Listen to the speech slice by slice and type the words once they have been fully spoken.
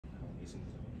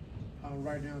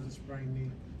Right now, it's a sprained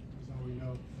knee. That's all we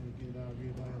know. We'll get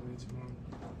reevaluated tomorrow.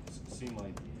 It seemed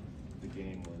like the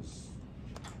game was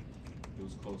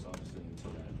close, obviously,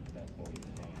 until that point.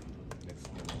 Next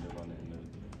one, another run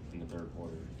in the third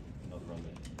quarter, another run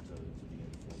to begin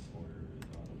the fourth quarter.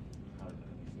 How do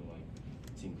you feel like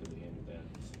the team could have handled that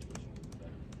situation a little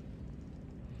better?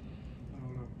 I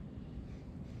don't know.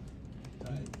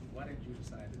 Why did you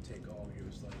decide to take all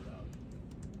yours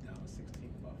down 16,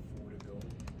 about 4 to go?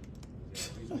 Was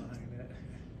there a reason behind that?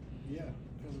 Yeah,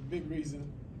 it was a big reason.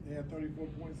 They had 34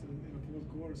 points in the fourth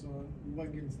quarter, so we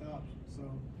wasn't getting stopped. So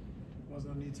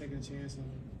wasn't no need taking a chance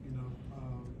and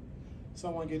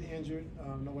someone getting injured.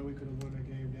 No way we could have won that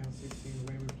game down 16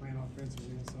 the way we were playing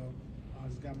offensively. And so I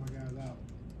just got my guys out.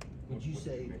 Would you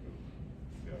say that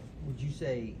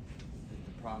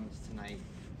the problems tonight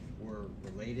were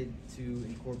related to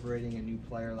incorporating a new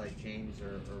player like James,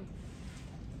 or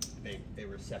they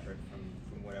were separate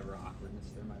from whatever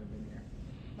awkwardness there might have been here?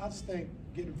 I just think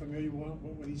getting familiar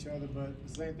with each other, but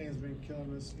the same thing has been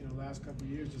killing us, last couple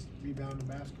of years, just rebounding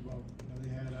basketball.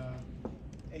 They had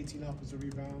 18 offensive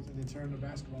rebounds and then turned the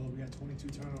basketball over. We had 22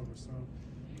 turnovers. So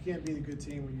you can't be a good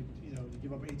team when you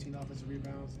give up 18 offensive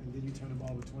rebounds and then you turn the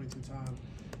ball over 22 times.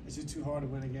 It's just too hard to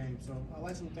win a game. So I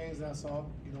like some things that I saw,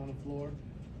 on the floor.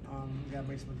 We got to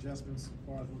make some adjustments as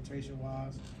far as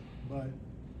rotation-wise, but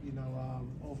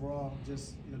overall,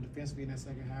 just defensively in that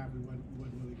second half, we wasn't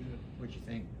really good. What'd you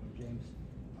think of James?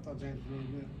 I thought James was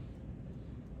really good.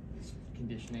 His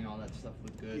conditioning, all that stuff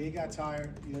looked good. Yeah, he got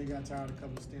tired. He got tired a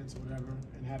couple of stints or whatever,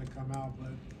 and had to come out.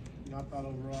 But I thought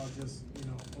overall, just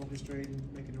orchestrating,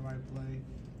 making the right play,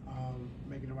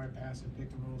 making the right pass and pick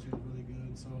and rolls, he was really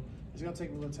good. So it's gonna take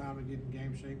him a little time to get in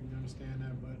game shape. We understand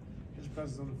that, but his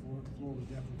presence on the floor was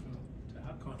definitely felt. So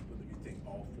how comfortable do you think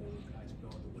all 4 of the guys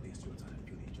felt, or were they still trying to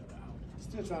feel each other out?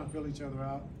 Still trying to fill each other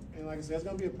out. And like I said, it's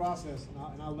going to be a process.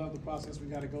 And I love the process we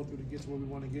got to go through to get to where we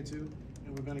want to get to.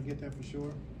 And we're going to get there for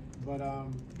sure. But,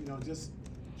 just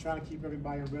trying to keep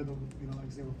everybody in rhythm, like I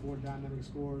said, with 4 dynamic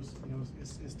scores,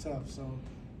 it's tough. So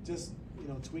just,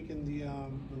 tweaking the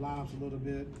lineups a little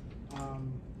bit.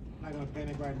 Not going to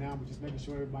panic right now, but just making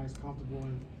sure everybody's comfortable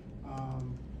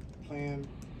and playing,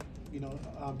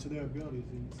 to their abilities.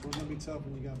 And so it's going to be tough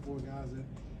when you got 4 guys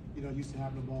that, used to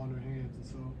having the ball in their hands. And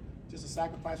so just the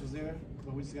sacrifice was there,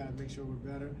 but we just got to make sure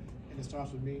we're better. And it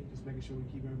starts with me, just making sure we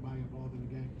keep everybody involved in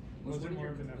the game. Was it more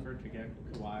of an effort to get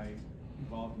Kawhi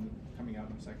involved in coming out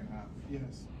in the second half?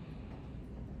 Yes.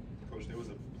 Coach, there was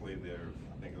a play there,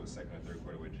 I think it was second or third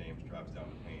quarter, where James drops down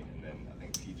the paint, and then I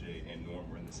think PJ and Norm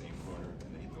were in the same corner,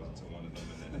 and then he throws it to one of them,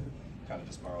 and then it kind of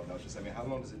just spiraled out. How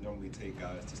long does it normally take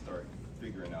guys to start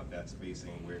figuring out that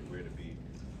spacing, where to be?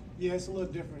 Yeah, it's a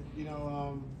little different.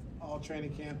 All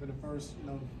training camp in the first,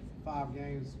 5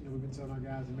 games, we've been telling our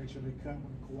guys to make sure they cut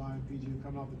when Kawhi and PG are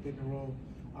coming off the pick and roll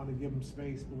to give them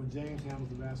space. But when James handles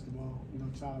the basketball,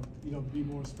 try to, be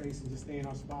more space and just stay in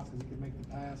our spots because he can make the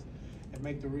pass and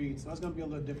make the read. So it's going to be a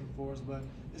little different for us, but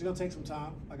it's going to take some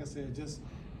time. Like I said, just,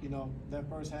 that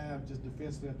first half, just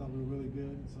defensively, I thought we were really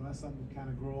good. So that's something to kind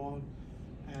of grow on.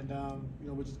 And,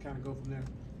 we'll just kind of go from there.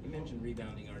 You mentioned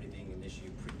rebounding already being an issue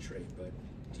pre-trade, but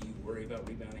do you worry about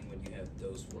rebounding when you have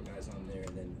those 4 guys on there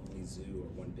and then only Zoo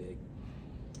or 1 big?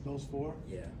 Those 4?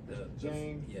 Yeah.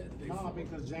 James. The big no, 4.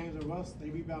 because James and Russ, they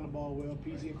rebound the ball well.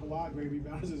 PG and Kawhi are great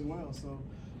rebounders as well. So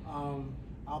I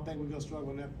don't think we're going to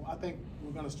struggle in that point. I think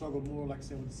we're going to struggle more, like I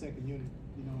said, with the second unit,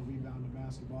 rebounding the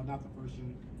basketball, not the first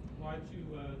unit. Why did you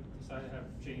decide to have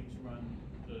James run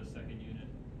the second unit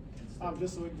instead?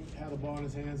 Just so he can have the ball in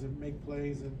his hands and make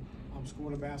plays and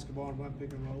score the basketball and run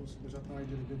pick and rolls, which I thought he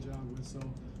did a good job with. So,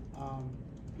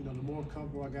 the more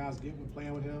comfortable our guys get with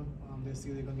playing with him, they see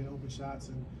they're going to get open shots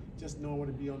and just know where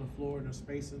to be on the floor and their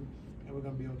spacing, and we're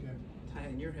going to be okay. Ty,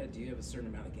 in your head, do you have a certain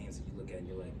amount of games that you look at and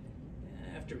you're like,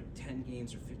 after 10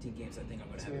 games or 15 games, I think I'm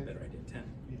going to have a better idea? 10.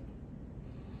 Yeah.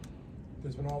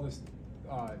 There's been all this,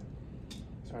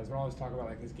 there's been all this talk about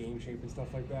like his game shape and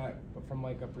stuff like that, but from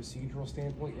like a procedural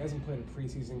standpoint, he hasn't played a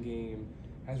preseason game,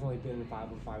 hasn't really been in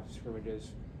 5-on-5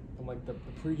 scrimmages. From like the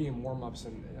pregame warm-ups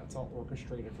and it's all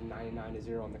orchestrated from 99 to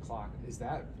 0 on the clock. Is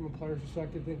that, from a player's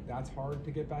perspective, think that's hard to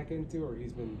get back into, or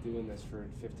he's been doing this for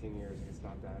 15 years and it's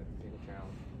not that big a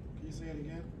challenge? Can you say it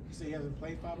again? You say he hasn't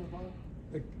played 5-on-5?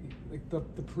 Like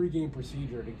the pregame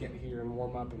procedure to get here and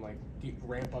warm up and like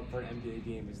ramp up for an NBA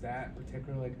game, is that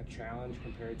particularly like a challenge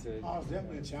compared to? Oh, it's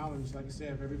definitely a challenge. Like I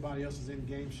said, if everybody else is in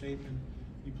game shape and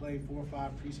you play 4 or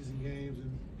 5 preseason games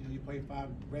and you play 5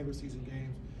 regular season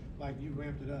games, like you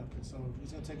ramped it up, and so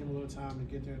it's gonna take him a little time to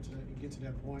get there get to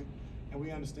that point, and we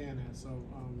understand that. So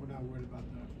we're not worried about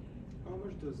that. How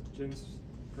much does James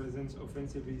presence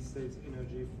offensively saves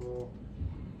energy for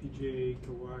PJ,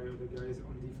 Kawhi, or the guys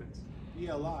on defense?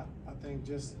 Yeah, a lot. I think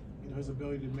just his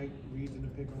ability to make reads in the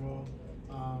pick and roll,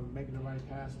 making the right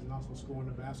passes, and also scoring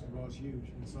the basketball is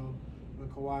huge. And so when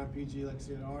Kawhi and PG, like I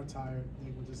said, are tired,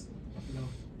 they will just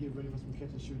get ready for some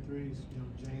catch and shoot threes.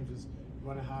 James is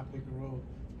running high pick and roll.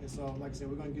 And so, like I said,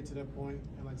 we're going to get to that point.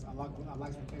 And like I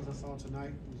like some things I saw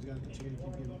tonight. We just got to continue to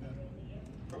keep getting better.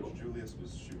 Coach Julius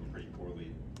was shooting pretty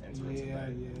poorly entering Yeah,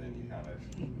 tonight, yeah, and then he kind of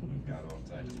got off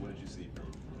tight. Just what did you see from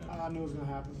him? I knew it was going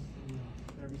to happen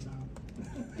every time.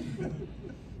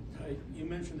 You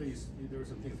mentioned that there were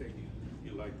some things that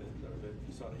you liked that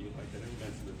you saw that you liked. And then you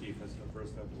mentioned the defense in the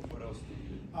first half. What else did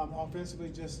you do? Offensively,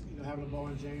 just having the ball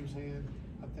in James' hand.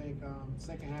 I think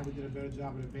second half we did a better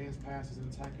job with advanced passes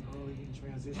and attacking early in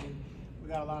transition. We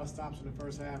got a lot of stops in the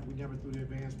first half. We never threw the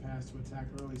advanced pass to attack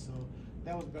early, so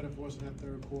that was better for us in that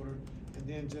third quarter. And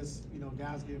then just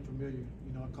guys getting familiar.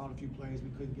 I caught a few plays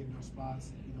we couldn't get in those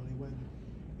spots. They went.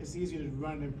 It's easier to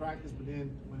run in practice, but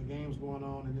then when the game's going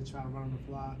on and then trying to run on the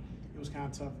fly, it was kind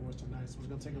of tough for us tonight. So it's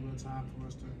going to take a little time for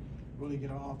us to really get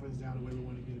our offense down the way we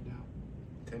want to get it down.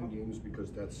 10 games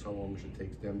because that's how long it should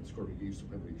take them to sort of get used to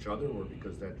playing with each other, or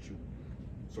because that should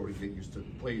sort of get used to the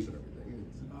plays and everything?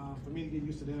 For me to get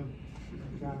used to them,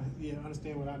 kind of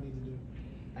understand what I need to do.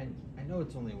 I know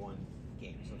it's only one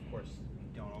game, so of course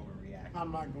don't overreact.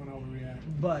 I'm not going to overreact.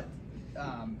 But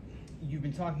you've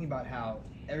been talking about how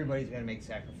everybody's going to make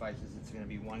sacrifices. It's going to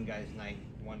be one guy's night,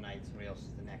 one night, somebody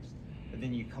else's the next. But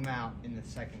then you come out in the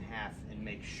second half and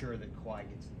make sure that Kawhi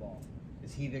gets the ball.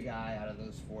 Is he the guy out of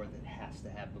those four that has to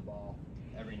have the ball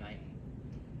every night?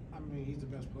 I mean, he's the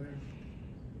best player.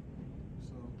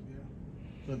 So, yeah.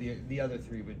 So the other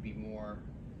three would be more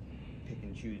pick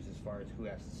and choose as far as who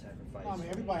has to sacrifice? I mean,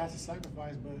 everybody has to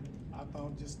sacrifice, but I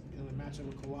thought just in the matchup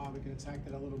with Kawhi, we could attack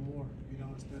that a little more,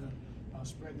 instead of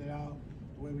spreading it out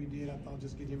the way we did. I thought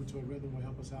just getting him into a rhythm would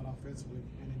help us out offensively,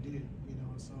 and it did,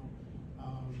 so,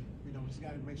 we just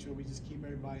got to make sure we just keep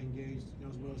everybody engaged,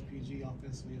 as well as PG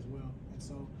offensively as well. And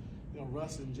so,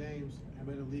 Russ and James have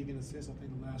been in the league in assists, I think,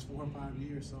 the last 4 or 5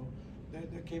 years. So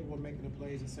they're capable of making the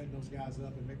plays and setting those guys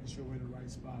up and making sure we're in the right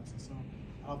spots. And so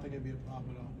I don't think it'd be a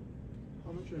problem at all.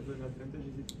 How much of an advantage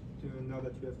is it now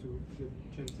that you have to get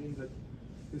chance in, that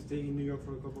you're staying in New York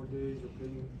for a couple of days, you're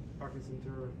playing Barclays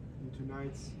Center in 2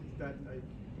 nights? Is that like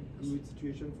a good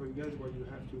situation for you guys where you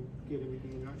have to get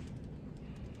everything in line?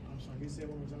 I'm sorry, can you say it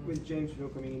one more time? With James,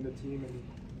 coming in the team, and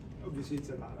obviously it's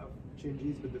a lot of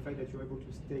changes, but the fact that you're able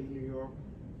to stay in New York,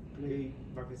 play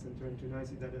Barclays Center in 2 nights,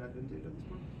 is that an advantage at this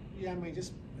point? Yeah, I mean,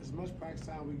 just as much practice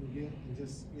time we can get, and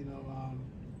just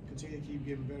continue to keep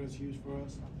getting better is huge for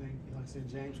us. I think, like I said,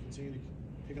 James continue to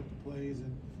pick up the plays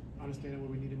and understanding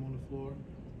where we need him on the floor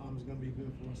is going to be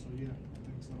good for us. So yeah, I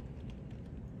think so.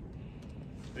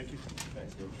 Thank you.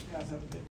 Thanks, Coach. Guys, have a good